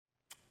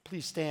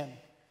Please stand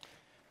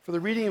for the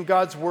reading of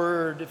God's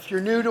Word. If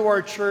you're new to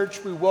our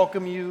church, we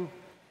welcome you.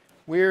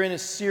 We're in a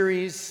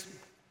series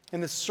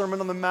in the Sermon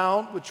on the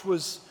Mount, which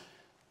was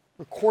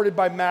recorded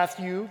by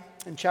Matthew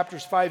in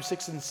chapters 5,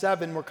 6, and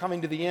 7. We're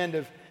coming to the end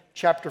of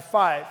chapter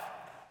 5.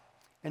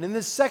 And in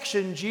this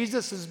section,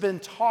 Jesus has been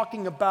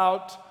talking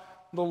about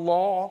the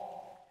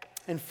law.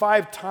 And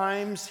 5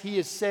 times he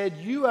has said,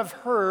 "You have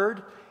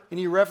heard," and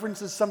he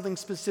references something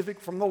specific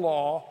from the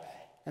law.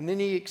 And then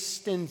he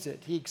extends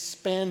it, he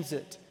expands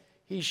it.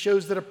 He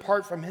shows that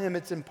apart from him,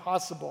 it's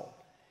impossible.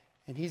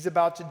 And he's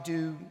about to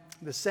do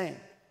the same.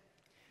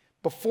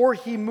 Before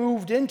he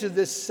moved into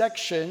this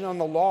section on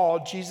the law,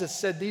 Jesus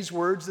said these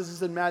words. This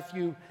is in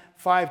Matthew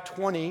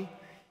 5:20.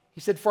 He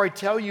said, "For I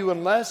tell you,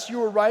 unless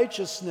your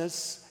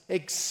righteousness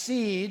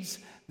exceeds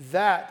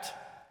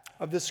that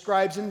of the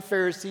scribes and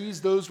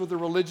Pharisees," those were the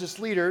religious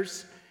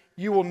leaders,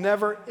 "you will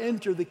never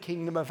enter the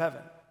kingdom of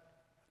heaven."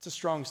 It's a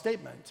strong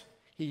statement.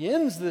 He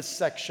ends this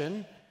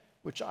section,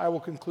 which I will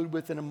conclude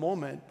with in a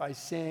moment, by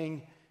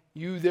saying,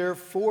 "You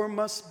therefore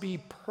must be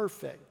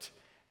perfect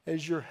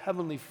as your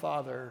heavenly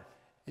Father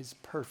is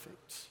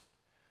perfect."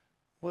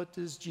 What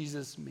does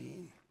Jesus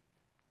mean?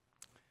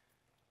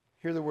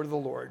 Hear the word of the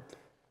Lord.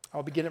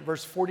 I'll begin at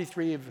verse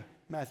 43 of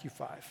Matthew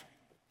 5.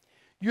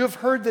 "You have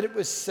heard that it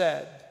was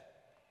said,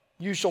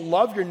 'You shall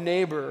love your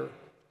neighbor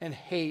and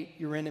hate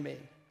your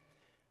enemy.'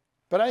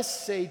 But I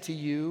say to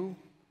you,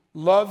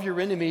 love your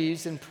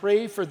enemies and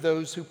pray for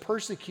those who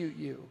persecute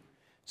you,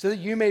 so that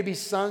you may be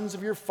sons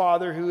of your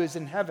Father who is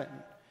in heaven.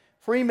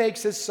 For he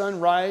makes his sun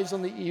rise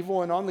on the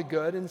evil and on the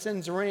good, and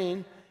sends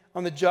rain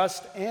on the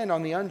just and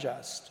on the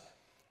unjust.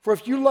 For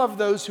if you love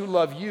those who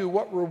love you,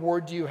 what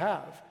reward do you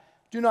have?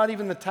 Do not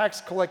even the tax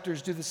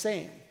collectors do the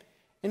same?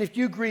 And if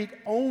you greet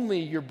only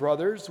your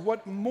brothers,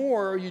 what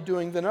more are you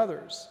doing than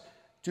others?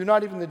 Do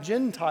not even the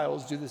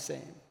Gentiles do the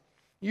same?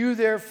 You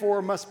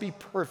therefore must be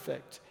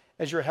perfect,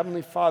 as your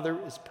heavenly Father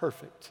is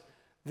perfect."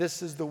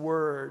 This is the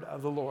word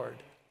of the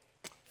Lord.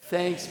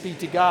 Thanks be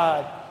to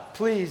God.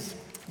 Please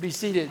be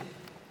seated.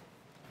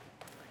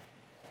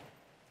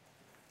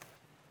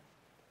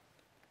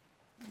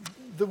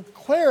 The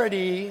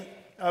clarity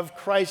of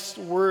Christ's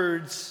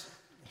words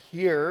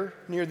here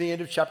near the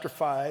end of chapter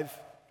 5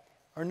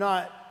 are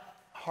not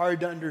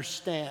hard to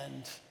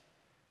understand,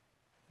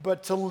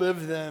 but to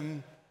live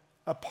them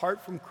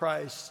apart from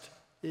Christ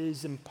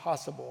is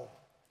impossible.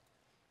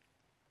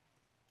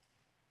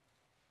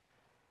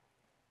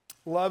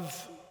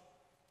 Love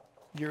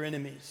your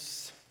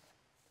enemies.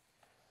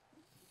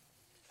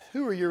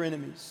 Who are your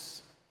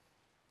enemies?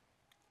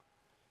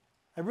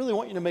 I really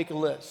want you to make a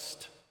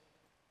list.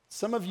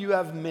 Some of you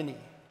have many.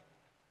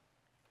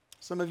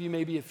 Some of you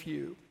maybe a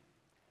few.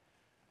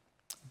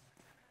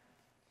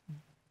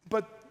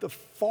 But the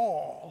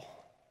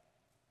fall,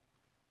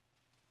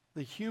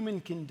 the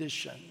human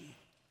condition,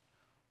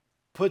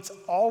 puts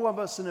all of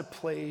us in a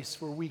place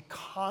where we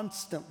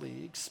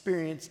constantly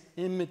experience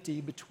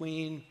enmity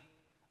between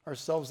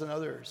ourselves and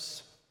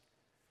others.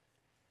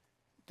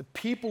 The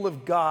people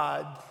of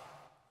God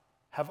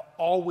have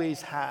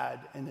always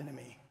had an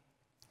enemy.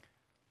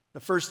 The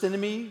first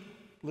enemy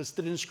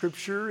listed in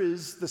Scripture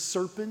is the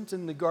serpent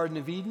in the Garden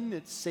of Eden.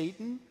 It's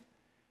Satan.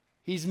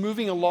 He's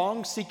moving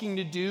along, seeking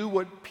to do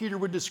what Peter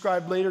would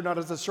describe later not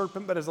as a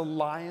serpent, but as a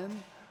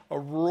lion, a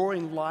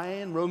roaring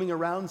lion, roaming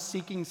around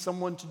seeking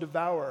someone to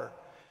devour.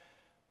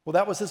 Well,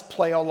 that was his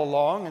play all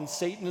along, and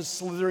Satan is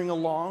slithering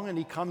along, and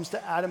he comes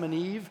to Adam and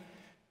Eve,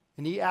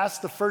 and he asks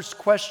the first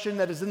question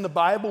that is in the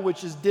Bible,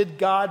 which is, did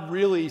God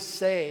really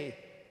say,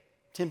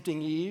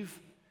 tempting Eve?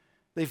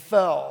 They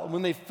fell. And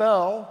when they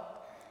fell,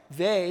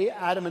 they,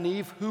 Adam and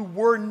Eve, who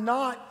were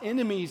not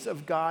enemies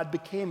of God,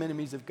 became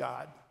enemies of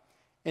God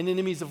and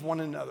enemies of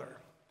one another.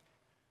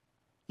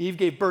 Eve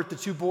gave birth to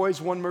 2 boys,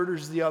 one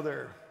murders the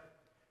other,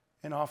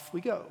 and off we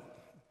go.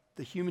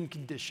 The human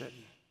condition.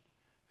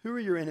 Who are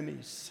your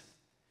enemies?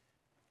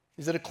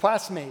 Is it a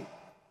classmate?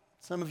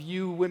 Some of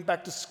you went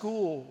back to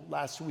school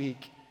last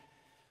week.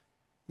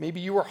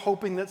 Maybe you were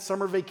hoping that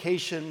summer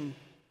vacation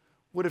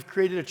would have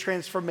created a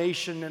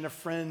transformation in a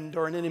friend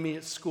or an enemy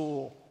at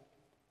school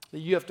that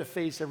you have to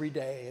face every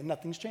day, and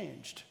nothing's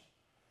changed.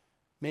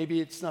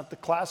 Maybe it's not the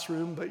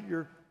classroom, but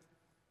your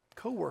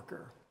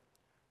coworker.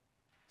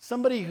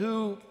 Somebody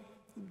who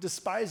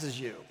despises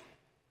you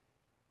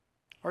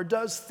or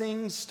does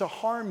things to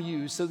harm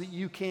you so that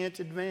you can't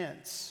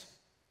advance.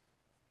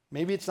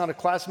 Maybe it's not a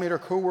classmate or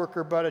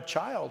coworker, but a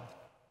child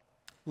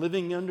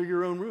living under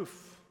your own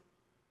roof.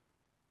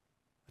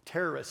 A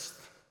terrorist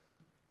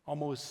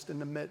almost in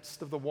the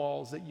midst of the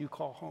walls that you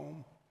call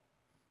home.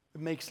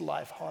 It makes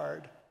life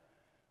hard.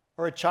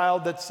 Or a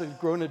child that's a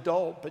grown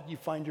adult, but you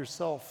find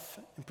yourself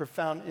in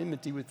profound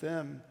enmity with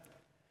them.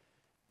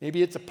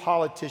 Maybe it's a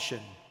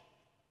politician,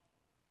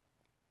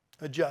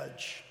 a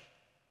judge,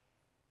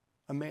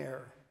 a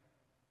mayor,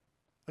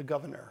 a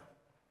governor,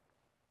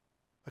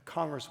 a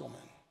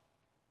congresswoman,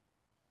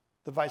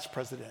 the vice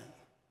president,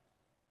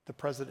 the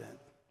president.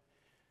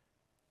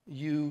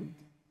 You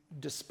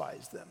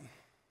despise them.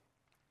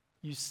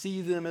 You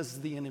see them as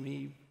the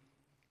enemy,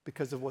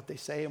 because of what they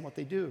say and what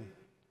they do.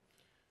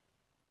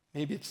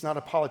 Maybe it's not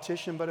a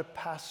politician, but a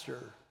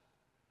pastor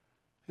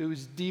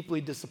who's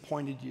deeply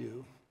disappointed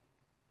you,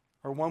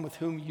 or one with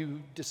whom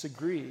you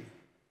disagree.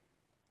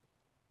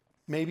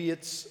 Maybe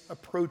it's a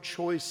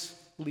pro-choice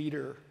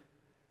leader.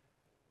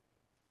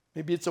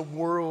 Maybe it's a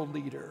world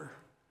leader.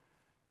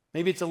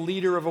 Maybe it's a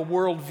leader of a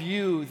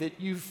worldview that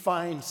you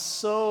find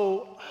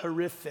so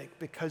horrific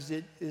because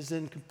it is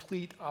in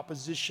complete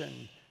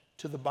opposition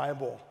to the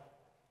Bible.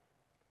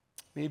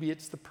 Maybe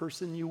it's the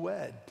person you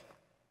wed.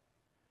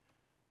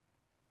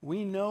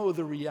 We know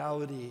the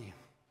reality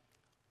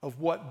of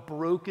what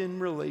broken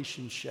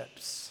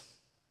relationships,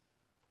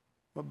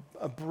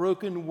 a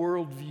broken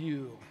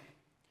worldview,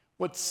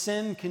 what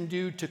sin can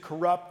do to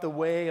corrupt the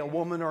way a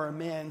woman or a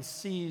man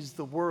sees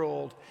the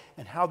world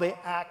and how they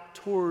act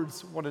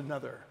towards one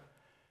another.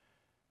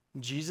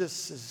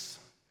 Jesus is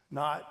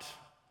not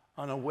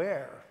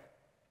unaware.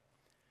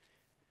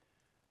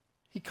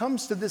 He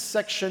comes to this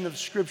section of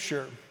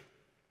Scripture,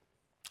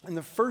 and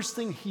the first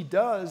thing he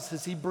does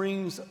is he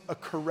brings a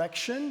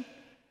correction,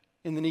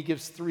 and then he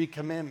gives 3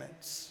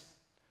 commandments.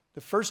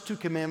 The first 2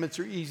 commandments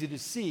are easy to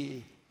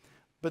see,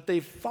 but they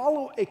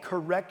follow a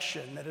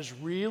correction that is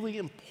really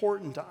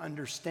important to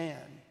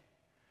understand.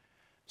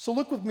 So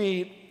look with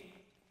me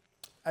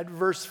at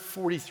verse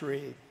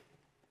 43.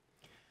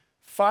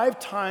 5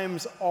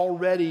 times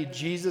already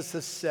Jesus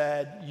has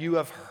said, "You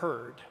have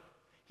heard."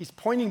 He's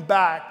pointing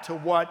back to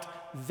what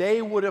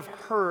they would have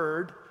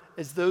heard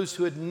as those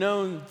who had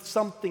known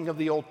something of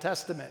the Old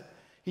Testament.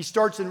 He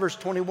starts in verse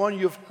 21,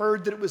 "You have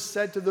heard that it was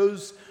said to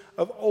those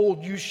of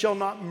old, 'You shall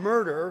not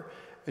murder,'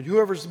 and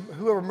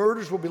whoever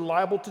murders will be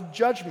liable to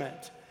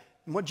judgment."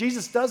 And what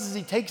Jesus does is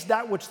he takes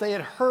that which they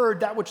had heard,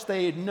 that which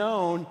they had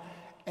known,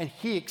 and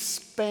he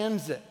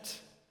expands it.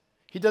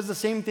 He does the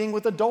same thing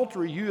with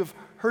adultery. "You have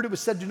heard it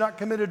was said, 'Do not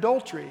commit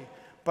adultery.'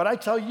 But I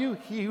tell you,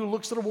 he who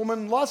looks at a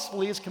woman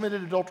lustfully has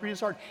committed adultery in his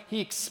heart." He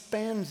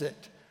expands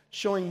it,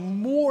 showing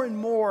more and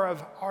more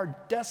of our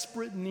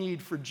desperate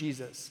need for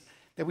Jesus,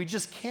 that we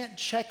just can't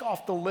check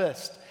off the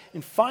list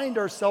and find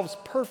ourselves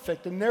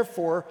perfect and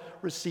therefore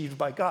received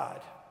by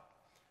God.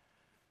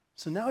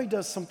 So now he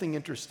does something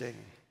interesting.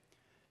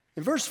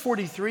 In verse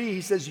 43,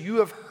 he says, "You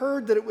have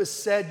heard that it was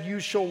said,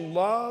 'You shall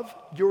love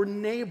your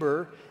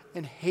neighbor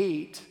and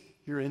hate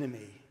your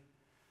enemy.'"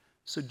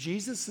 So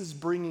Jesus is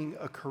bringing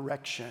a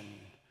correction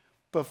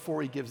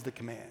before he gives the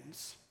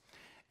commands.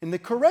 And the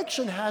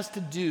correction has to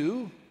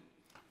do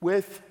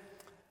with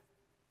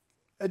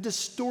a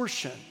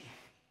distortion,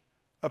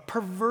 a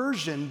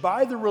perversion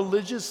by the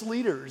religious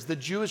leaders, the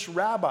Jewish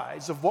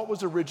rabbis, of what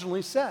was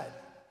originally said.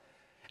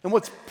 And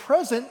what's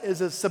present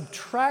is a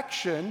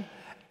subtraction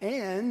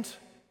and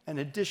an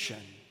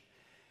addition.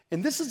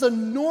 And this is a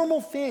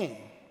normal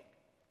thing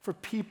for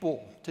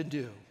people to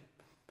do.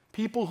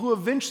 People who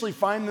eventually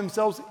find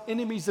themselves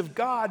enemies of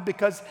God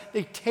because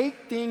they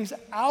take things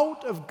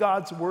out of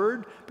God's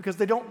word because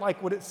they don't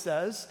like what it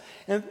says,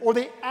 or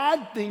they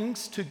add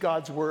things to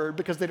God's word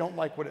because they don't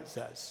like what it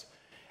says.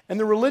 And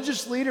the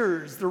religious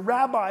leaders, the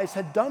rabbis,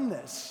 had done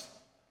this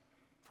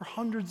for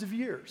hundreds of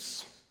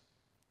years.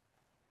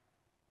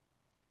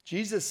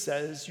 Jesus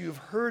says, "You have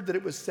heard that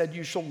it was said,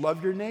 'You shall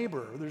love your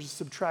neighbor.'" There's a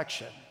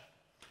subtraction.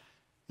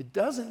 It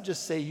doesn't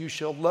just say you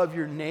shall love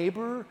your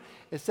neighbor.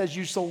 It says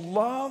you shall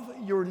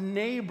love your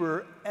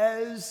neighbor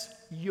as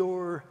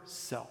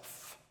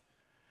yourself.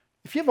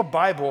 If you have a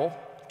Bible,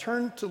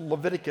 turn to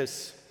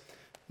Leviticus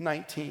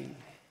 19.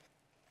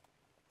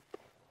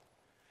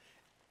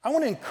 I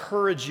want to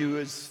encourage you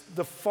as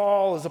the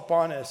fall is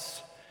upon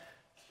us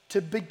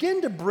to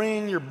begin to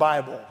bring your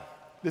Bible.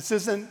 This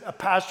isn't a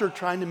pastor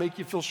trying to make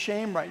you feel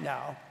shame right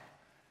now.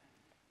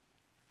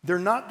 They're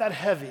not that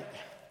heavy.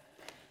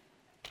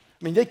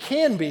 I mean, they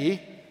can be.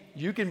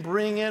 You can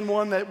bring in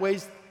one that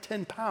weighs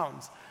 10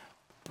 pounds.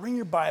 Bring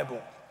your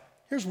Bible.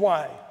 Here's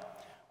why.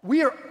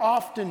 We are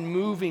often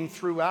moving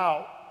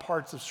throughout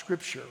parts of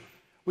Scripture,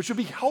 which would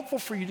be helpful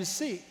for you to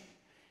see.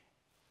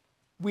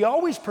 We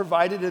always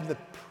provide it in the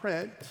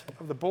print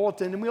of the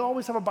bulletin, and we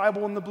always have a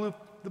Bible in the blue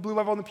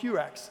Bible on the pew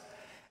racks.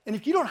 And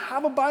if you don't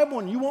have a Bible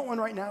and you want one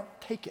right now,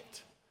 take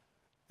it.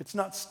 It's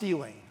not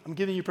stealing. I'm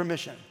giving you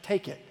permission.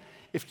 Take it.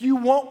 If you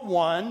want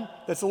one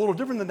that's a little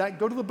different than that,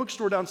 go to the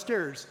bookstore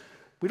downstairs.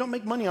 We don't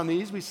make money on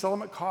these. We sell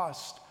them at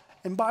cost.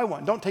 And buy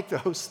one. Don't take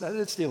those. That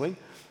is stealing.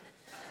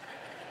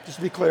 Just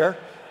to be clear.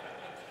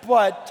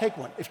 But take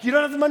one. If you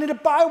don't have the money to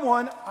buy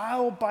one,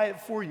 I'll buy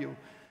it for you.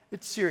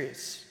 It's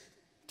serious.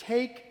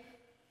 Take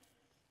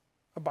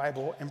a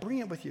Bible and bring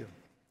it with you.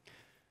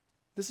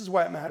 This is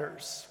why it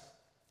matters.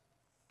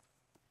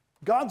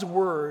 God's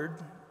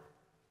word,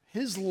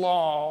 his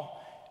law,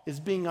 is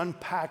being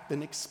unpacked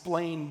and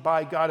explained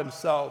by God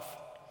himself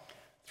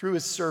through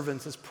his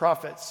servants, his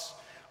prophets.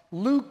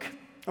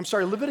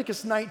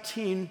 Leviticus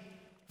 19,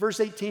 verse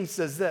 18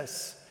 says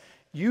this: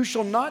 "You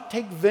shall not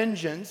take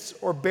vengeance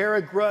or bear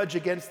a grudge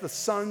against the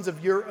sons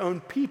of your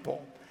own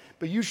people,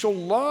 but you shall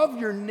love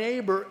your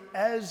neighbor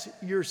as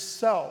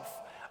yourself.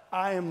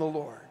 I am the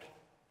Lord."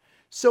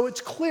 So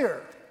it's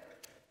clear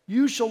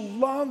You shall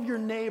love your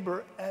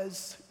neighbor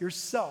as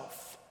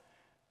yourself.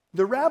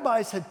 The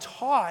rabbis had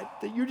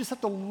taught that you just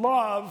have to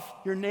love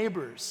your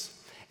neighbors.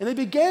 And they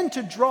began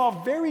to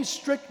draw very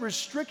strict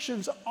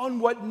restrictions on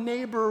what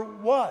neighbor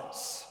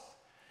was.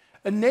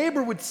 A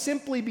neighbor would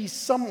simply be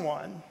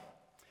someone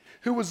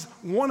who was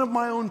one of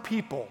my own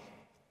people,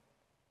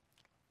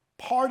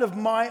 part of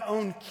my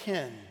own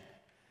kin,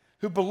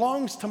 who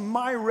belongs to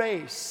my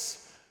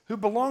race, who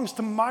belongs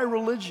to my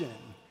religion.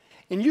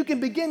 And you can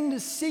begin to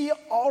see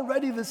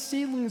already the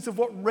ceilings of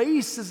what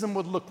racism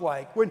would look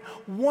like, when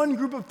one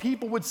group of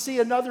people would see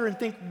another and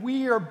think,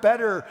 we are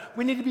better,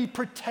 we need to be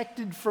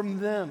protected from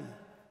them.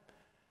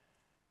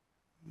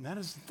 And that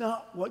is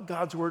not what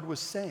God's word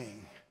was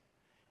saying.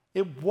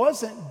 It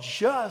wasn't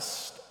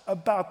just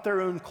about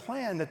their own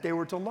clan that they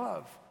were to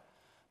love,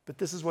 but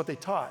this is what they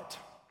taught.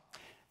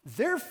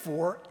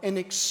 Therefore, an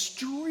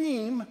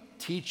extreme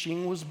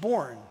teaching was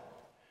born.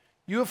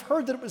 You have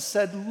heard that it was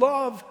said,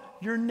 love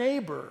your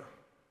neighbor.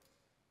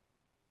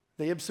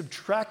 They have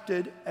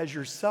subtracted as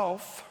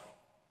yourself,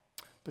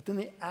 but then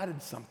they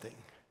added something.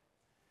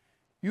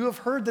 You have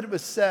heard that it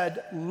was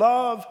said,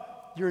 love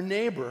your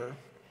neighbor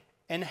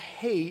and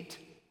hate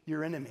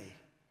your enemy.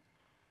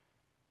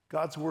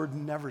 God's word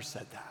never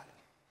said that.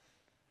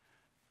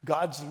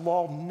 God's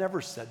law never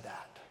said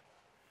that.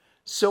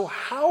 So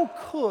how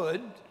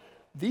could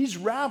these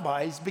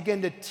rabbis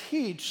begin to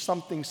teach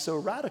something so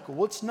radical?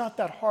 Well, it's not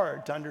that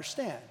hard to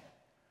understand.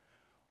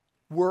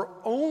 We're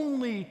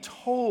only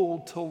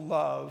told to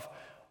love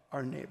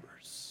our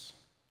neighbors.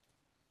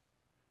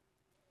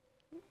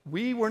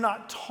 We were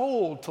not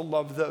told to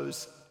love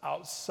those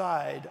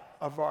outside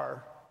of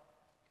our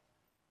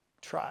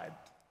tribe,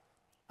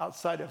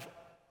 outside of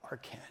our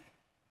kin.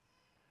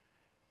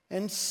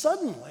 And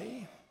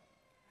suddenly,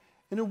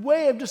 in a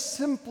way of just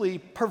simply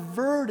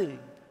perverting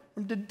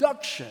from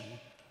deduction,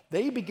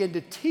 they begin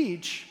to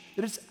teach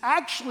that it's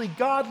actually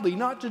godly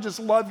not to just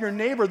love your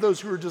neighbor,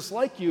 those who are just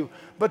like you,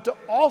 but to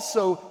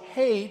also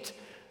hate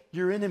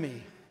your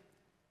enemy.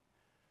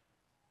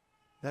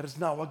 That is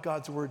not what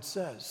God's word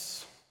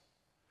says.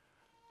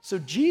 So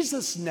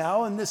Jesus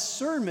now in this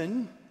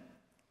sermon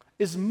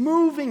is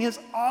moving his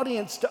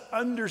audience to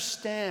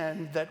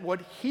understand that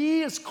what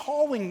he is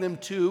calling them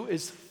to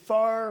is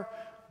far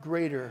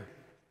greater.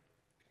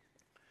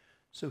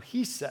 So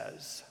he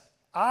says,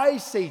 I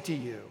say to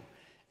you.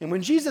 And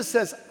when Jesus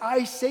says,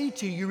 I say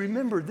to you,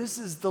 remember, this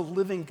is the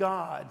living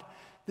God.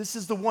 This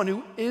is the one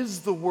who is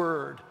the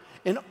Word.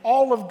 And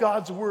all of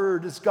God's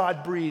Word is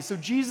God-breathed. So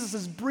Jesus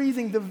is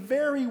breathing the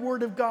very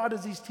Word of God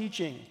as he's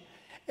teaching.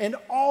 And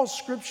all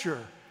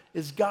Scripture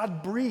is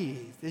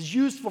God-breathed, is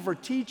useful for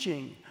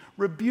teaching,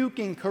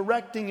 rebuking,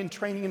 correcting, and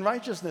training in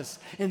righteousness.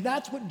 And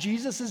that's what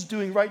Jesus is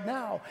doing right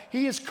now.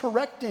 He is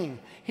correcting.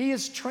 He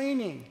is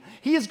training.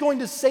 He is going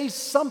to say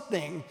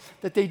something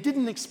that they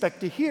didn't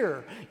expect to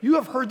hear. You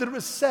have heard that it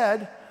was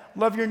said,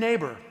 love your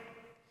neighbor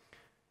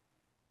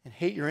and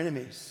hate your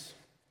enemies.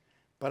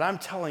 But I'm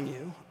telling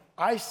you,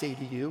 I say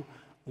to you,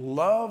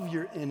 love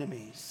your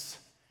enemies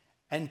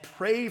and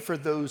pray for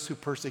those who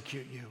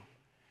persecute you.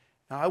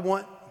 Now, I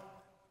want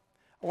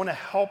to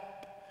help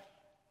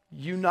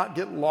you not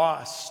get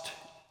lost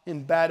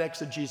in bad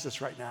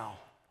exegesis right now.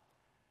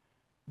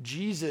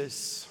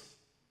 Jesus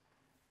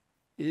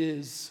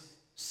is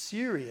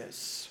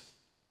serious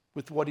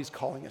with what he's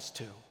calling us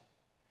to.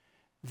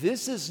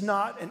 This is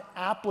not an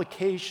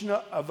application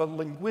of a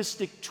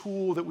linguistic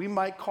tool that we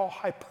might call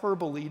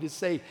hyperbole to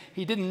say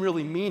he didn't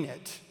really mean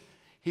it.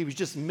 He was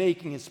just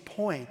making his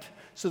point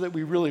so that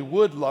we really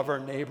would love our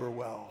neighbor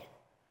well.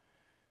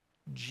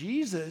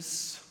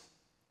 Jesus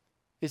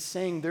is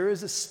saying there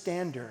is a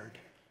standard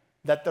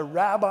that the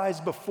rabbis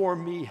before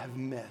me have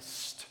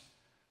missed.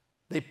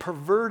 They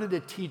perverted a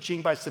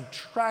teaching by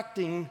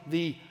subtracting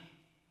the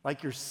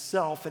like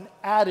yourself and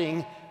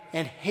adding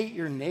and hate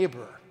your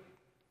neighbor.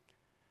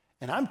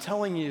 And I'm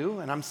telling you,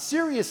 and I'm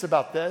serious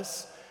about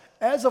this,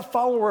 as a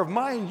follower of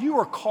mine, you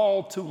are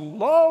called to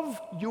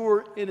love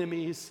your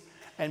enemies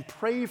and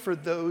pray for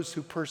those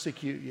who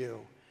persecute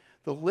you.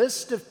 The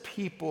list of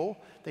people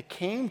that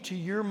came to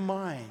your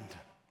mind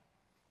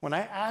when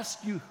I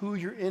asked you who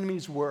your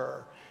enemies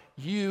were,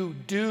 you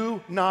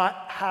do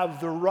not have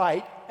the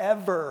right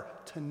ever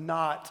to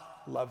not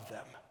love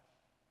them.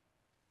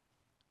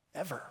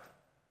 Ever.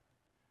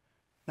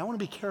 Now I want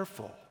to be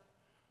careful.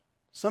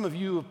 Some of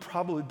you have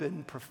probably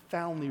been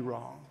profoundly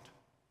wronged,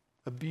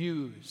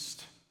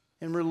 abused,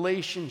 in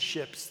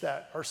relationships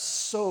that are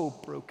so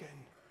broken.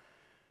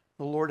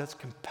 The Lord has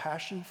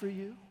compassion for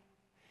you.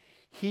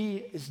 He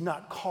is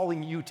not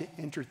calling you to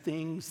enter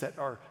things that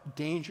are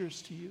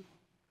dangerous to you.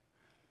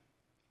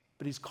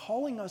 But he's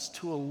calling us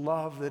to a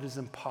love that is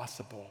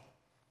impossible,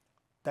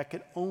 that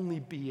can only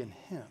be in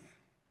him.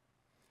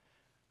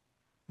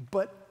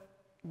 But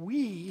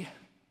we,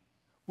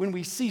 when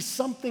we see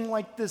something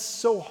like this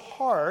so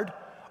hard,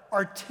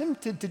 are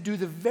tempted to do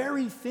the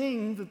very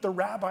thing that the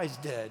rabbis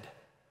did,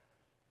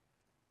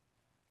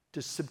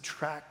 to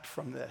subtract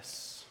from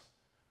this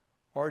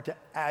or to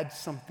add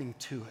something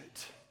to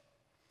it.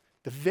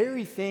 The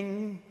very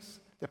things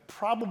that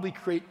probably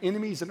create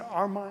enemies in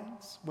our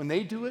minds, when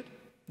they do it,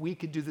 we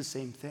could do the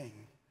same thing.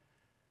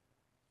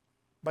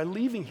 By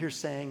leaving here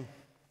saying,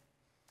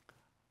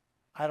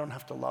 I don't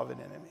have to love an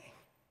enemy.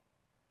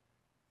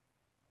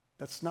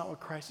 That's not what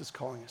Christ is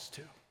calling us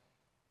to.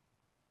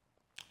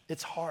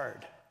 It's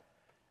hard,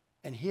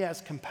 and he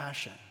has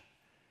compassion.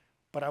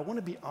 But I want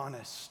to be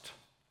honest.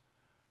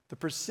 The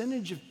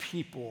percentage of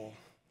people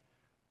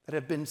that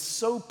have been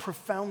so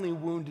profoundly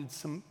wounded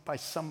by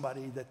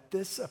somebody that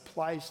this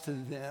applies to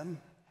them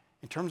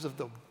in terms of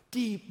the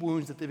deep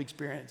wounds that they've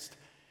experienced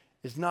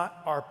is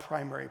not our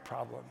primary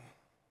problem.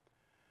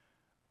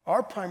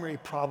 Our primary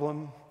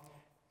problem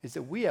is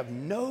that we have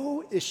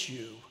no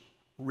issue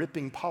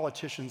ripping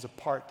politicians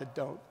apart that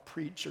don't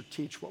preach or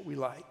teach what we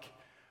like.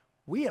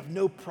 We have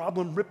no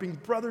problem ripping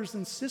brothers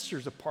and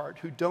sisters apart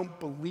who don't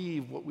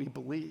believe what we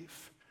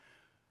believe.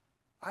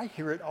 I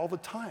hear it all the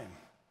time.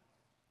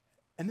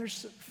 And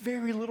there's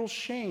very little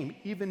shame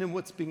even in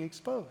what's being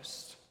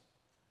exposed.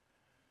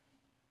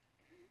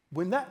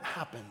 When that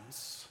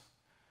happens,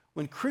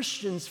 when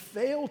Christians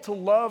fail to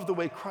love the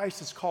way Christ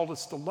has called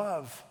us to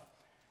love,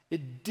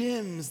 it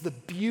dims the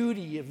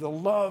beauty of the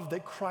love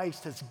that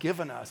Christ has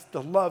given us,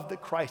 the love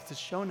that Christ has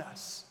shown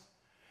us.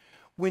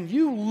 When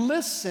you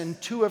listen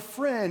to a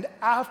friend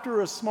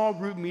after a small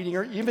group meeting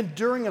or even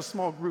during a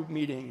small group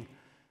meeting,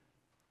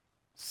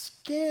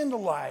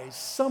 scandalize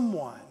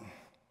someone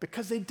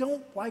because they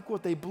don't like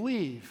what they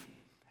believe,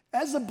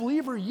 as a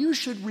believer, you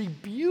should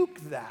rebuke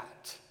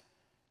that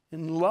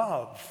in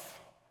love.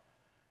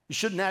 You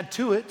shouldn't add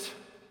to it,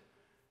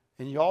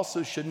 and you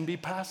also shouldn't be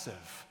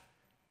passive.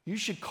 You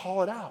should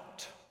call it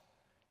out.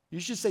 You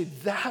should say,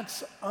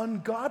 that's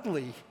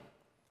ungodly.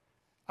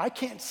 I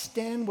can't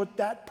stand what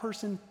that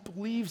person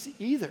believes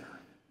either.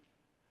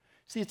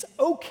 See, it's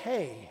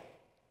okay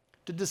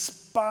to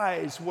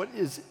despise what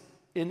is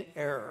in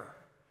error.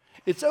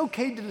 It's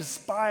okay to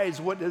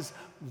despise what is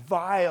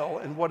vile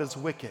and what is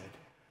wicked.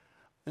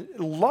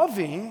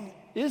 Loving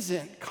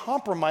isn't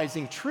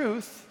compromising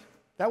truth.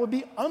 That would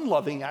be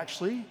unloving,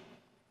 actually.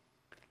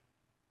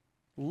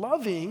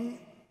 Loving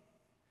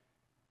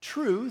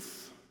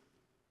truth,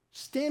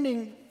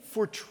 standing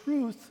for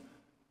truth,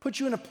 puts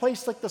you in a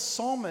place like the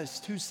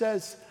psalmist who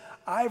says,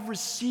 I've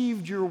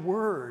received your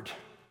word.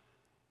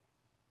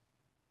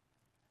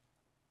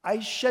 I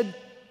shed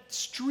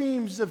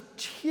streams of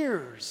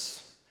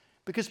tears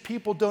because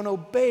people don't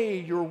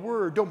obey your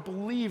word, don't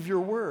believe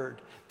your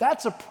word.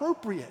 That's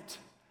appropriate.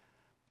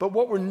 But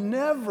what we're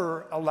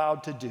never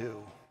allowed to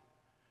do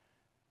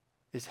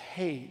is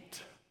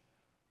hate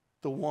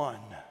the one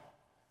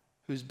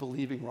who's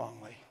believing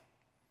wrongly.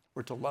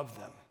 We're to love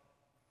them.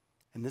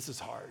 And this is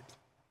hard.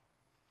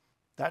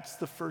 That's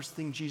the first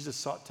thing Jesus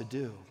sought to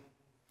do.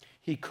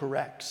 He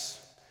corrects.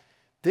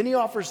 Then he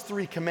offers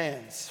 3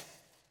 commands.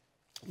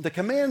 The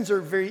commands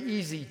are very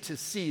easy to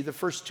see, the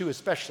first 2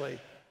 especially.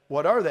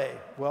 What are they?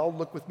 Well,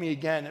 look with me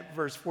again at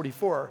verse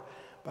 44.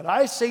 But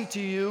I say to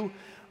you,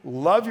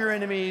 love your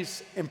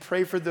enemies and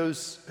pray for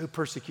those who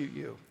persecute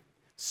you,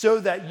 so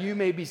that you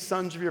may be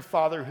sons of your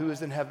Father who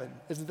is in heaven.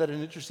 Isn't that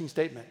an interesting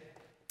statement?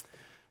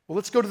 Well,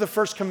 let's go to the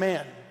first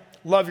command.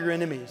 Love your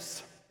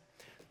enemies.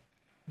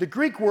 The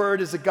Greek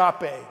word is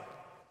agape.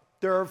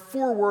 There are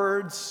 4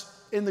 words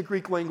in the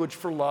Greek language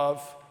for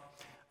love.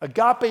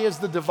 Agape is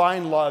the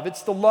divine love.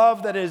 It's the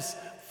love that is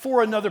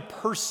for another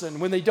person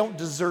when they don't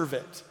deserve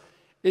it.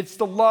 It's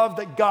the love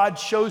that God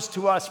shows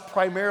to us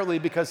primarily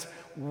because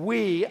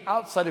we,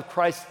 outside of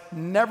Christ,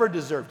 never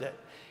deserved it.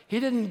 He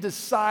didn't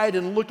decide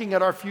in looking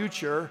at our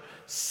future,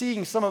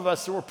 seeing some of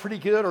us that were pretty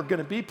good or going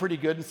to be pretty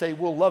good and say,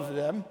 we'll love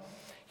them.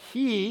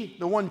 He,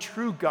 the one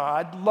true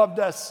God, loved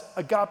us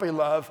agape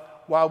love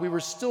while we were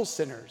still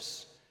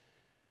sinners.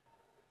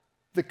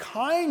 The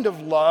kind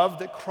of love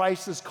that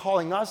Christ is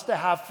calling us to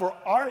have for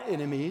our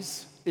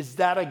enemies is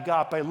that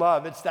agape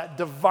love. It's that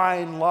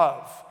divine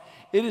love.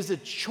 It is a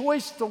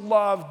choice to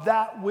love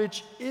that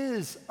which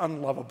is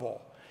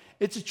unlovable.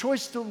 It's a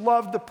choice to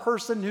love the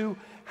person who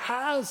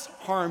has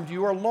harmed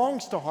you or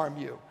longs to harm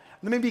you.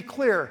 Let me be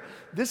clear.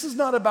 This is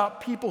not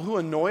about people who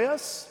annoy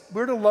us.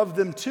 We're to love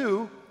them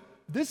too.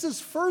 This is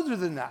further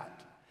than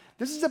that.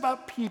 This is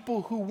about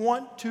people who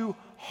want to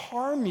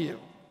harm you,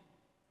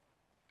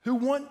 who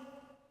want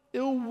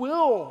ill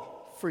will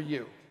for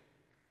you.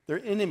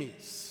 They're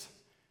enemies.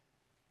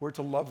 We're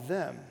to love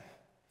them.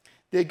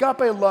 The agape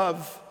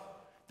love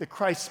that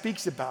Christ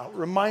speaks about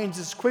reminds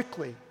us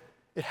quickly,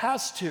 it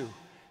has to,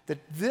 that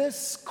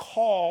this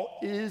call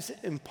is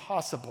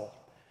impossible.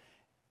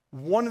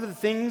 One of the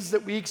things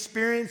that we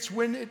experience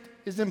when it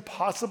is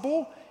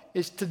impossible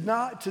is to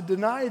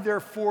deny,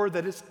 therefore,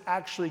 that it's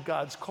actually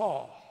God's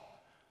call.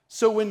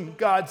 So when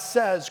God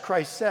says,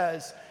 Christ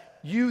says,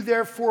 you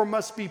therefore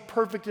must be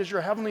perfect as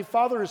your heavenly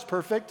Father is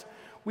perfect,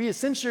 we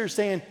essentially are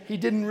saying he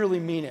didn't really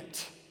mean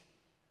it.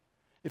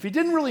 If he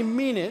didn't really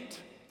mean it,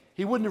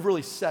 he wouldn't have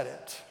really said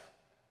it.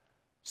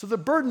 So the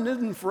burden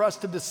isn't for us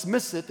to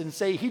dismiss it and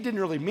say he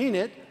didn't really mean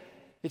it.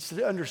 It's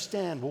to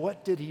understand, well,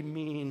 what did he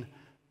mean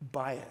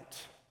by it?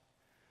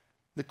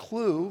 The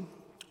clue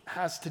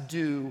has to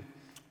do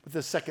with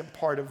the second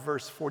part of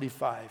verse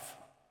 45,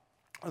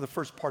 or the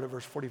first part of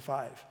verse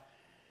 45.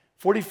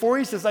 44,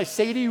 he says, I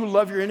say to you,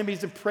 love your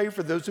enemies and pray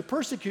for those who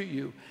persecute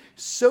you,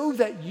 so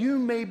that you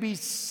may be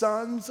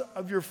sons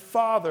of your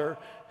Father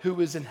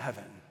who is in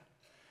heaven.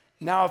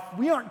 Now, if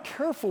we aren't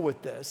careful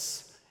with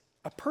this,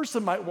 a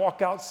person might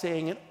walk out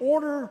saying, in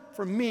order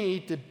for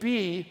me to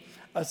be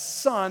a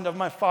son of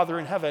my Father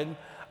in heaven,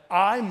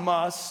 I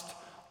must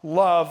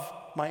love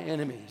my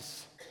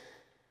enemies.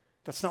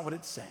 That's not what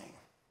it's saying.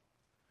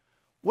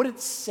 What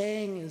it's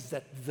saying is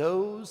that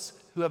those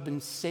who have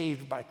been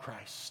saved by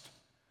Christ,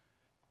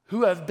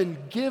 who have been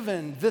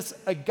given this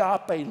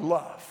agape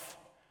love,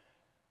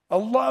 a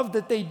love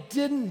that they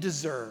didn't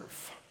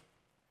deserve.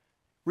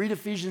 Read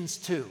Ephesians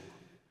 2.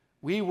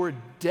 We were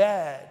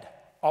dead,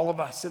 all of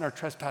us, in our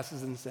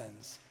trespasses and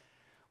sins.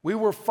 We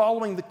were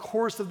following the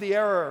course of the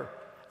air,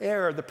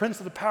 the prince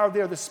of the power of the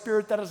air, the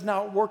spirit that is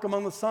now at work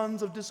among the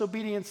sons of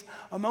disobedience,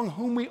 among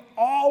whom we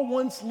all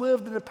once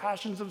lived in the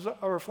passions of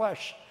our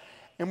flesh.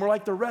 And we're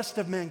like the rest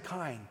of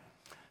mankind,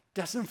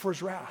 destined for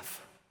his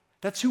wrath.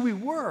 That's who we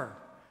were.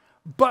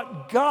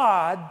 But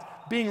God,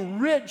 being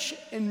rich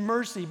in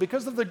mercy,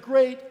 because of the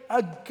great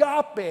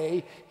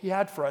agape he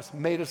had for us,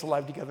 made us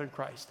alive together in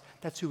Christ.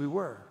 That's who we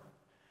were.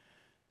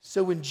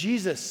 So when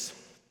Jesus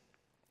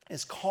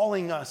is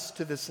calling us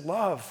to this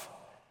love,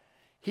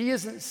 he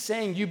isn't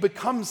saying you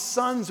become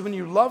sons when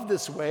you love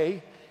this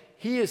way.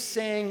 He is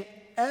saying,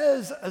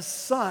 as a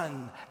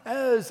son,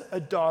 as a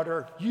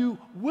daughter, you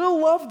will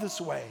love this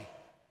way.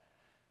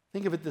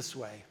 Think of it this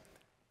way.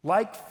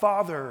 Like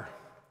father,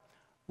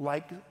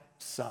 like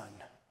son,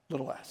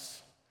 little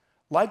s.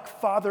 Like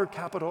father,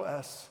 capital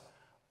S,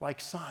 like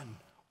son.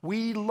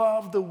 We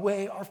love the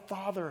way our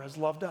Father has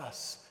loved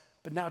us.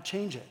 But now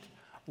change it.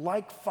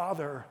 Like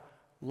father,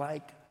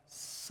 like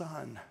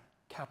son,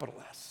 capital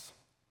S.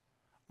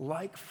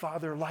 Like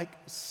father, like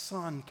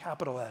son,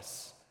 capital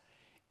S.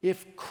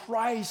 If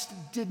Christ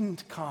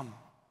didn't come,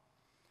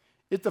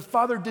 if the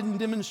Father didn't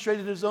demonstrate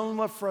his own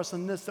love for us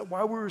in this, that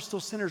while we were still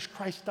sinners,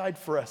 Christ died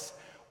for us,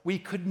 we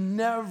could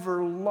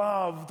never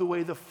love the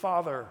way the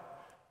Father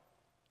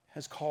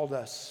has called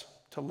us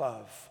to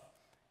love.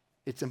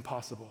 It's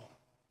impossible.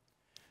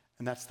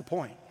 And that's the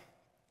point.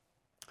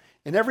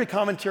 In every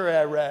commentary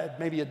I read,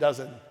 maybe a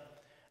dozen,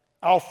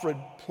 Alfred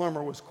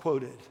Plummer was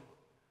quoted.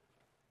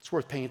 It's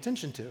worth paying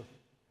attention to.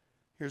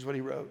 Here's what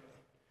he wrote.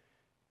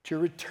 To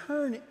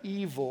return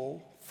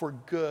evil for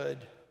good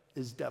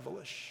is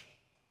devilish.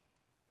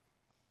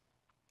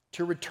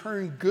 To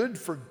return good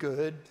for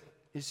good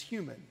is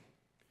human.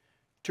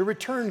 To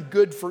return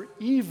good for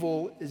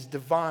evil is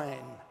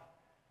divine.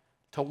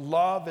 To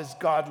love as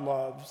God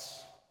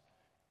loves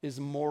is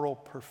moral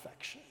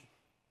perfection.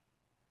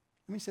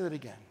 Let me say that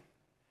again.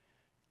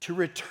 To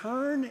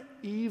return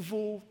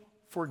evil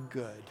for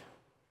good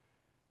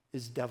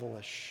is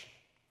devilish.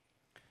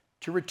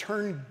 To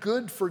return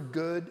good for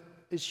good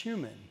is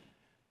human.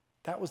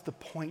 That was the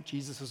point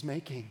Jesus was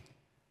making.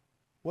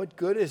 What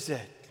good is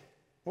it?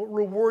 What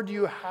reward do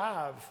you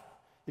have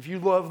if you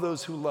love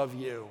those who love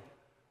you?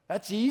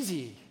 That's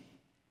easy.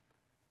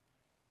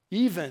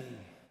 Even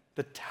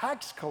the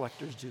tax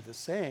collectors do the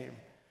same.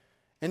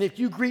 And if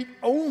you greet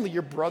only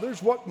your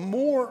brothers, what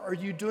more are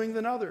you doing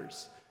than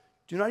others?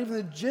 Do not even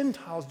the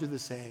Gentiles do the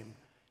same?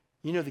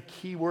 You know the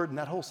key word in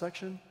that whole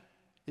section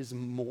is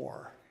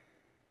more.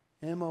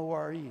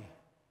 M-O-R-E.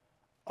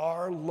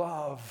 Our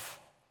love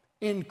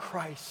in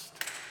Christ,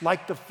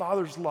 like the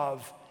Father's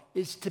love,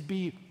 is to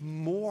be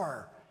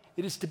more.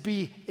 It is to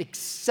be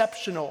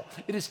exceptional.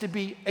 It is to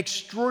be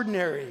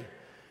extraordinary.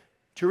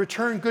 To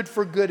return good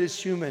for good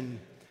is human.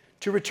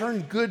 To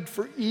return good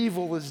for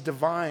evil is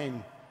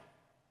divine.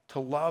 To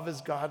love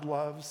as God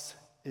loves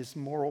is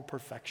moral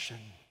perfection.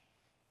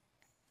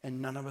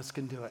 And none of us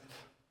can do it.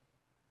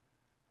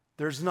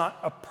 There's not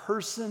a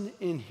person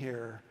in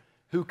here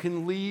who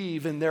can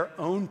leave in their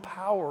own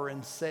power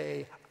and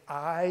say,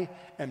 I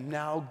am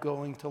now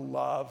going to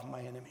love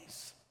my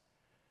enemies.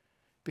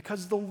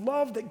 Because the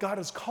love that God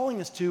is calling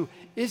us to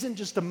isn't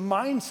just a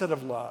mindset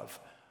of love.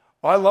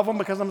 Well, I love them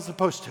because I'm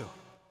supposed to.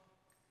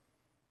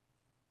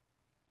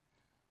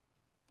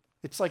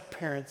 It's like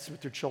parents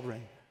with their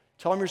children.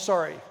 Tell them you're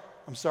sorry.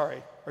 I'm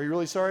sorry. Are you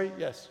really sorry?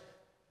 Yes.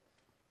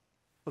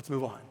 Let's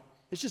move on.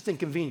 It's just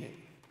inconvenient.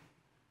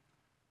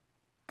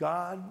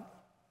 God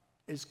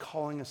is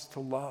calling us to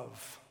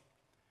love.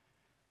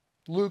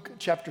 Luke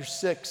chapter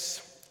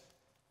 6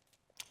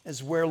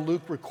 is where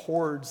Luke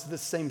records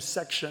this same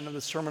section of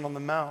the Sermon on the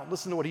Mount.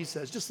 Listen to what he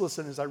says. Just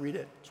listen as I read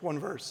it. It's one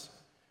verse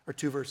or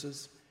two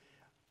verses.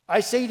 I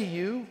say to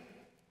you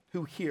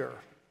who hear,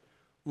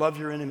 love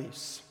your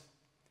enemies.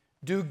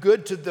 Do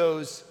good to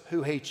those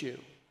who hate you.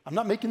 I'm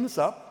not making this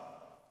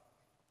up.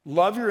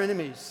 Love your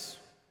enemies.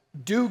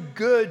 Do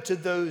good to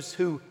those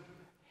who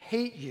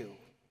hate you.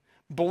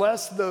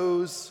 Bless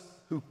those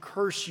who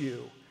curse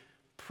you.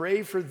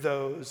 Pray for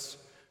those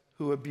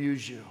who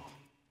abuse you.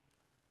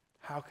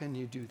 How can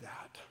you do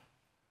that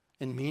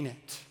and mean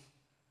it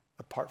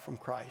apart from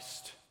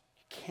Christ?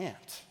 You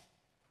can't.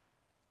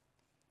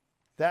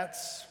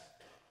 That's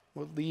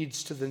what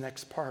leads to the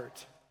next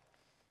part.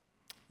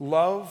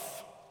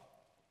 Love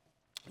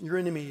your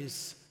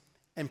enemies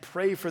and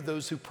pray for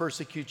those who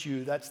persecute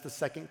you. That's the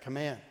second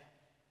command.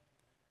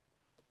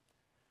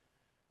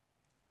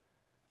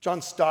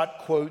 John Stott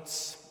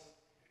quotes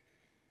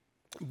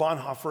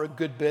Bonhoeffer a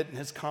good bit in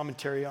his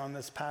commentary on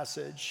this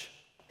passage.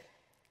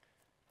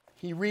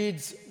 He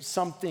reads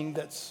something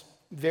that's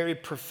very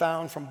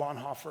profound from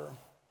Bonhoeffer.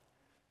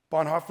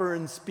 Bonhoeffer,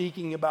 in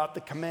speaking about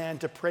the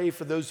command to pray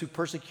for those who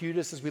persecute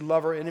us as we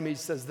love our enemies,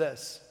 says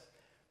this: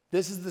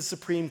 "This is the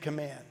supreme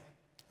command,"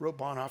 wrote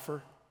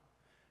Bonhoeffer.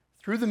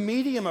 "Through the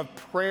medium of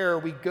prayer,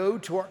 we go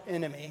to our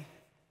enemy,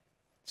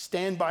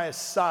 stand by his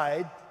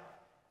side,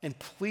 and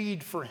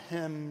plead for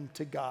him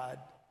to God."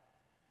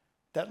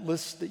 That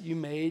list that you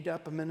made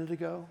up a minute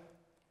ago,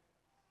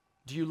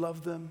 do you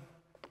love them?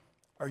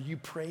 Are you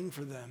praying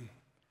for them?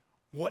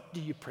 What do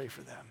you pray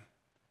for them?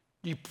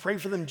 Do you pray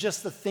for them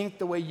just to think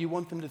the way you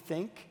want them to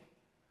think?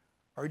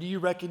 Or do you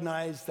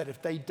recognize that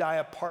if they die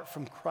apart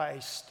from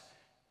Christ,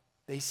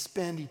 they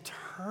spend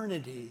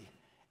eternity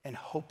in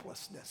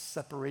hopelessness,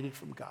 separated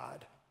from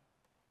God?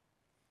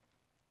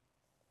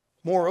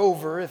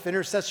 Moreover, if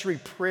intercessory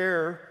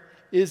prayer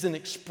is an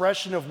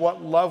expression of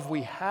what love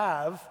we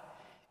have,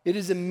 it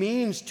is a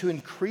means to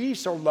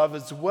increase our love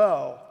as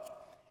well.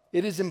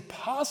 It is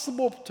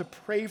impossible to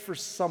pray for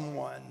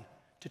someone,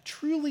 to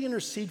truly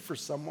intercede for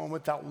someone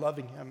without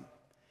loving him,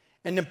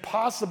 and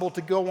impossible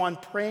to go on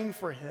praying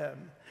for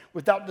him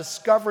without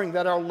discovering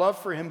that our love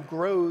for him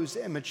grows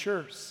and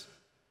matures.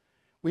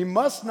 We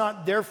must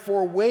not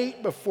therefore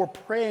wait before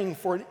praying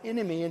for an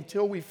enemy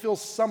until we feel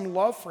some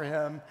love for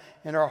him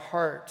in our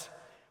heart.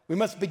 We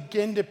must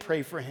begin to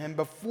pray for him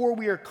before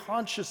we are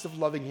conscious of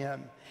loving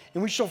him,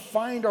 and we shall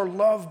find our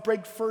love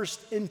break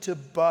first into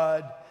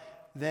bud,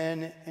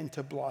 then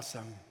into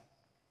blossom.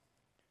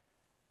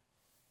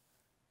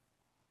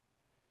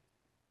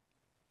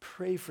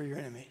 Pray for your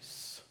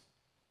enemies.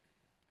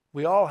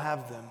 We all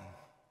have them.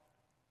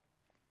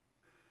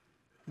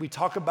 We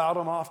talk about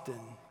them often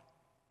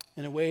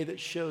in a way that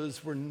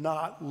shows we're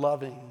not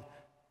loving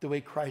the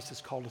way Christ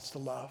has called us to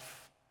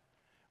love.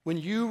 When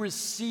you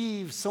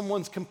receive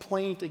someone's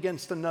complaint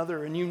against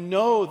another and you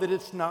know that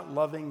it's not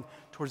loving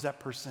towards that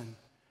person,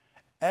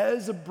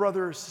 as a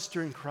brother or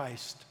sister in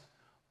Christ,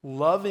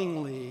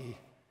 lovingly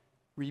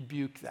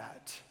rebuke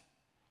that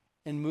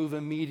and move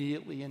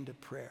immediately into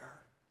prayer.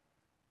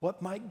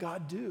 What might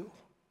God do?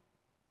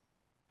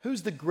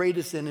 Who's the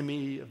greatest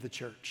enemy of the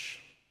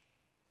church?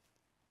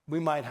 We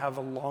might have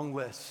a long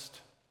list.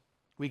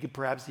 We could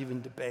perhaps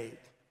even debate.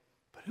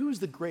 But who's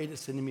the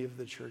greatest enemy of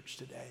the church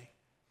today?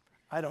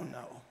 I don't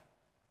know.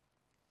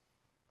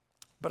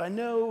 But I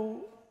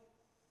know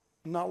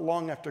not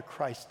long after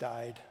Christ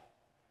died,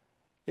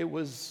 it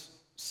was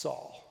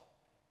Saul.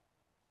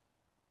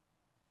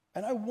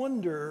 And I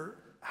wonder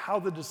how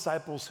the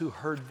disciples who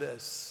heard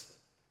this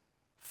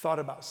thought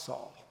about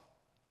Saul.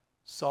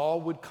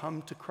 Saul would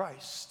come to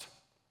Christ.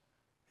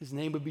 His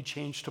name would be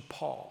changed to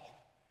Paul.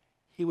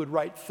 He would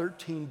write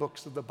 13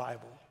 books of the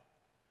Bible.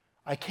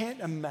 I can't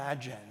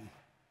imagine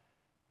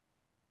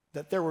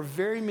that there were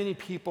very many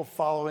people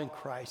following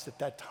Christ at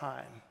that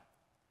time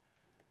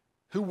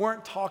who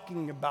weren't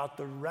talking about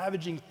the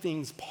ravaging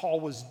things Paul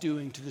was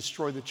doing to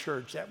destroy the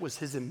church. That was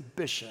his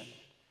ambition.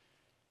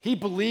 He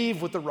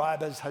believed what the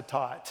rabbis had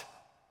taught.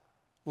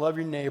 Love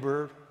your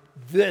neighbor,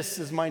 this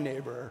is my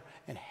neighbor,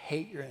 and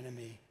hate your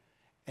enemy.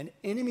 And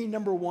enemy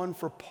number one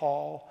for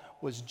Paul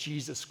was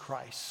Jesus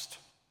Christ.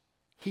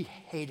 He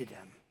hated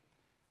him.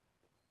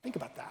 Think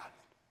about that.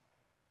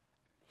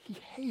 He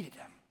hated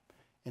him.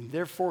 And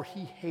therefore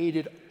he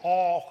hated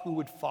all who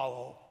would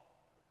follow.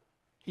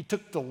 He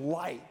took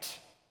delight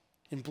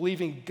in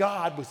believing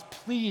God was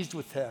pleased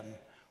with him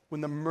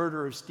when the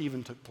murder of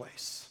Stephen took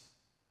place.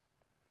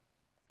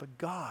 But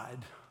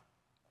God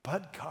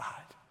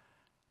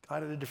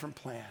had a different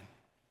plan.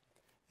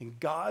 And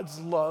God's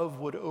love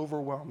would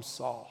overwhelm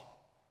Saul.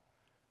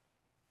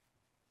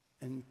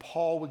 And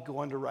Paul would go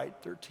on to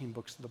write 13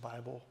 books of the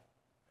Bible.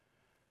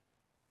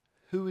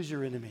 Who is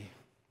your enemy?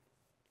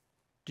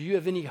 Do you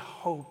have any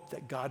hope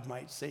that God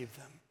might save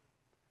them?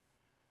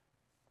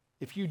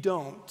 If you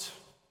don't,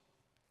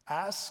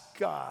 ask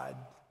God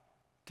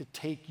to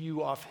take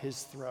you off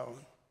his throne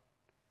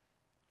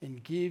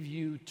and give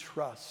you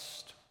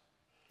trust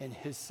in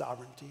his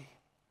sovereignty.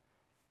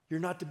 You're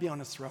not to be on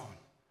his throne.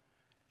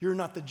 You're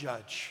not the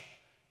judge.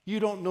 You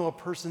don't know a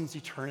person's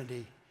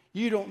eternity.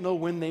 You don't know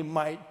when they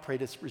might pray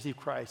to receive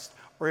Christ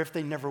or if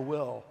they never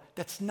will.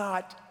 That's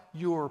not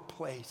your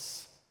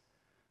place.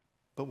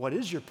 But what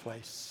is your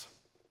place?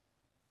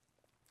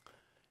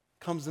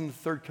 Comes in the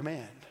third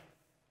command.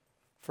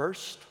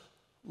 First,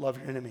 love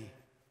your enemy.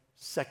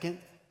 Second,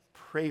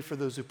 pray for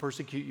those who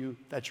persecute you.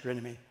 That's your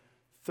enemy.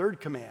 Third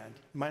command,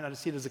 you might not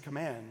see it as a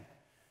command,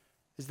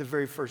 is the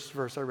very first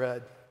verse I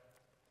read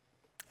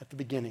at the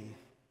beginning,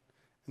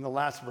 in the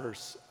last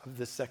verse of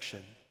this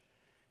section.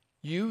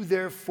 You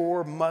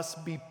therefore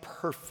must be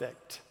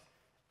perfect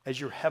as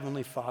your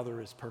heavenly Father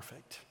is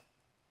perfect.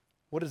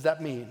 What does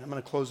that mean? I'm going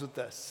to close with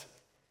this.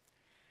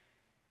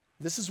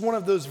 This is one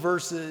of those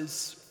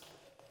verses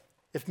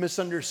if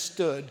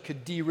misunderstood,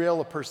 could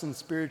derail a person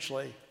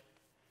spiritually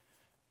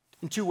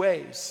in two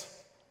ways.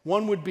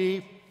 One would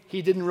be,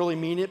 he didn't really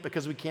mean it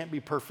because we can't be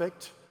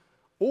perfect,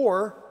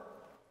 or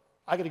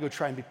I got to go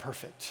try and be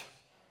perfect.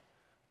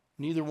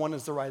 Neither one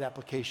is the right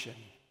application.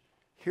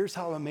 Here's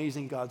how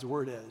amazing God's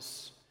word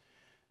is.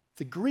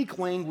 The Greek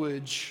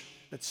language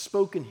that's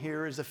spoken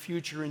here is a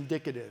future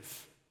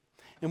indicative.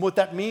 And what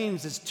that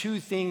means is two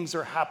things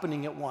are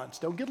happening at once.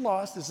 Don't get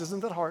lost. This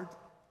isn't that hard.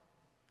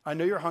 I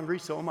know you're hungry,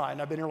 so am I,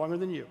 and I've been here longer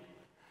than you.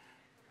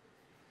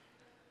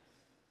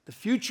 The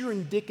future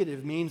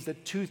indicative means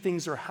that two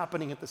things are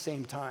happening at the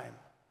same time.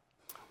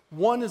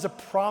 One is a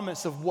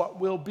promise of what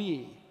will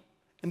be.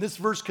 And this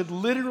verse could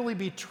literally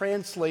be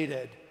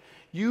translated,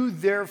 you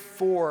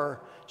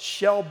therefore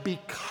shall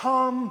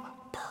become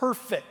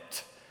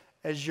perfect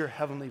as your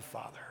heavenly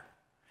Father.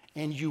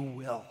 And you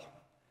will.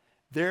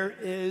 There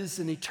is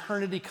an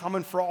eternity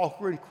coming for all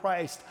who are in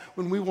Christ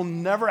when we will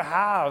never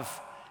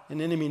have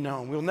an enemy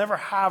known. We'll never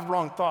have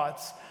wrong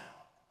thoughts,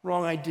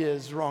 wrong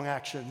ideas, wrong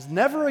actions.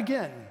 Never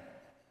again.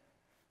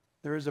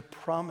 There is a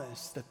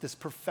promise that this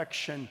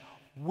perfection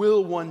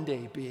will one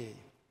day be.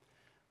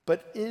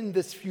 But in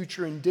this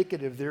future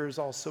indicative, there is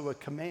also a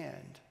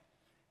command.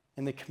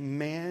 And the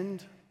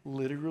command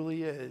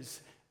literally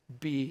is,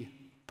 be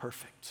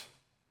perfect.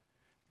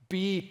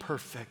 Be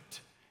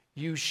perfect.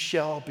 You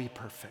shall be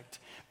perfect.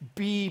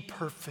 Be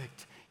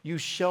perfect. You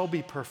shall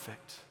be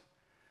perfect.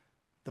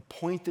 The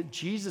point that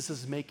Jesus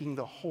is making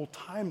the whole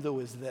time, though,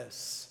 is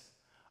this.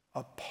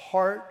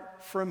 Apart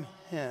from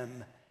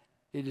him,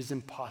 it is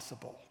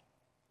impossible.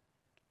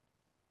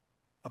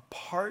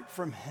 Apart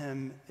from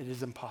him, it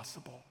is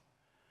impossible.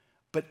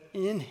 But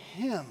in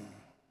him,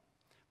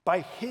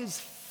 by his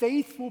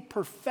faithful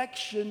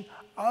perfection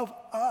of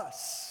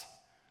us,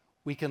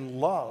 we can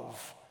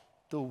love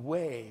the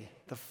way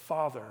the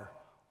Father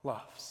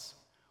loves.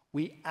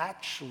 We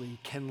actually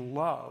can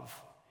love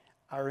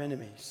our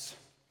enemies.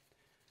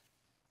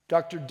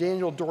 Dr.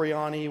 Daniel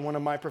Doriani, one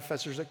of my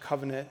professors at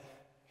Covenant,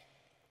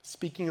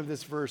 speaking of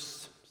this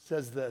verse,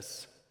 says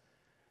this.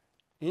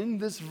 In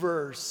this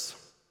verse,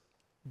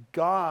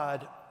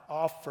 God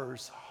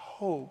offers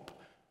hope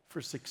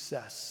for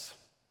success,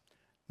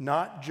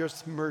 not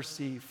just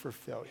mercy for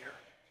failure.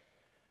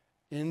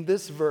 In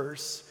this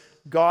verse,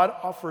 God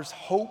offers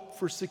hope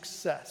for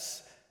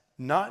success,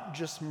 not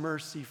just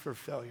mercy for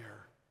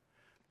failure.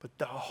 But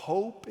the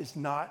hope is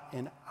not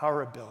in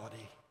our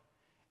ability,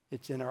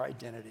 it's in our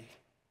identity.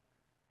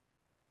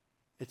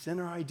 It's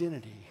in our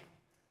identity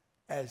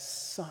as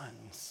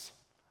sons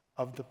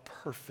of the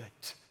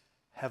perfect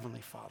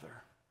Heavenly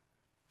Father.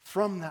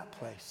 From that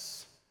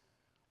place,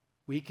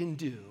 we can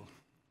do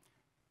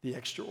the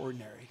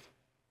extraordinary.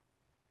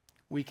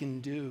 We can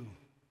do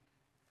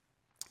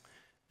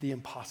the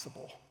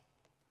impossible.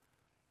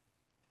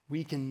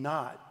 We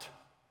cannot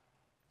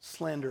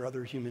slander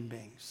other human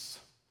beings.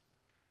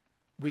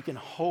 We can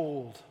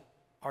hold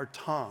our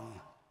tongue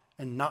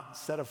and not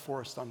set a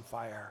forest on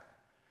fire.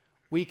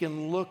 We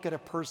can look at a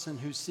person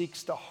who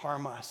seeks to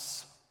harm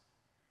us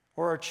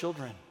or our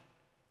children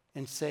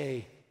and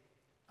say,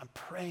 I'm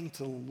praying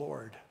to the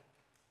Lord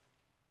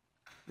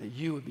that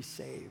you would be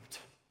saved.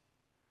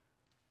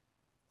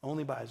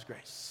 Only by his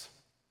grace.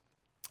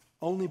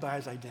 Only by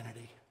his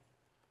identity.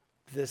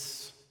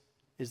 This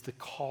is the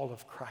call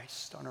of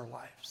Christ on our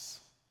lives.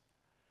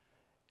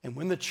 And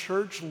when the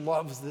church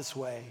loves this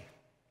way,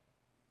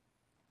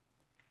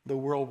 the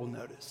world will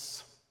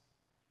notice.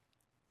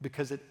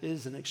 Because it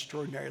is an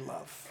extraordinary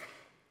love.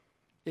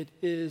 It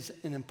is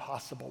an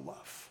impossible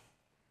love.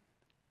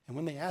 And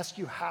when they ask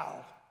you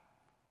how,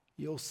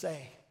 you'll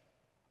say,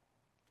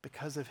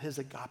 because of his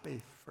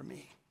agape for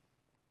me.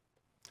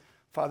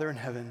 Father in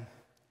heaven,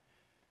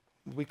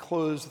 we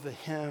close the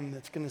hymn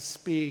that's going to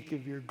speak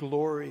of your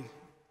glory.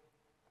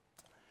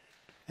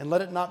 And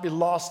let it not be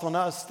lost on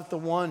us that the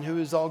one who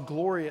is all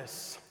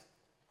glorious,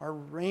 our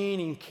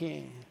reigning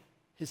King,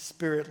 his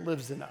Spirit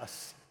lives in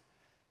us,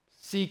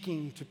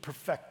 seeking to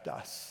perfect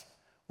us.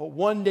 What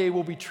one day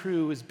will be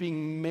true is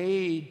being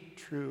made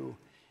true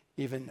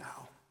even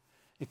now.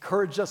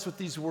 Encourage us with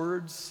these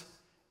words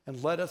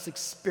and let us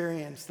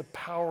experience the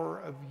power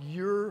of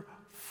your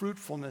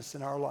fruitfulness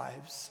in our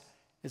lives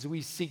as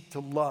we seek to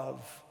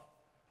love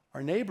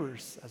our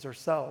neighbors as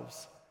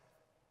ourselves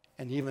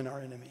and even our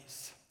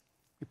enemies.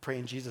 We pray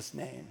in Jesus'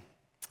 name.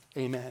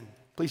 Amen.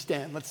 Please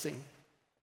stand. Let's sing.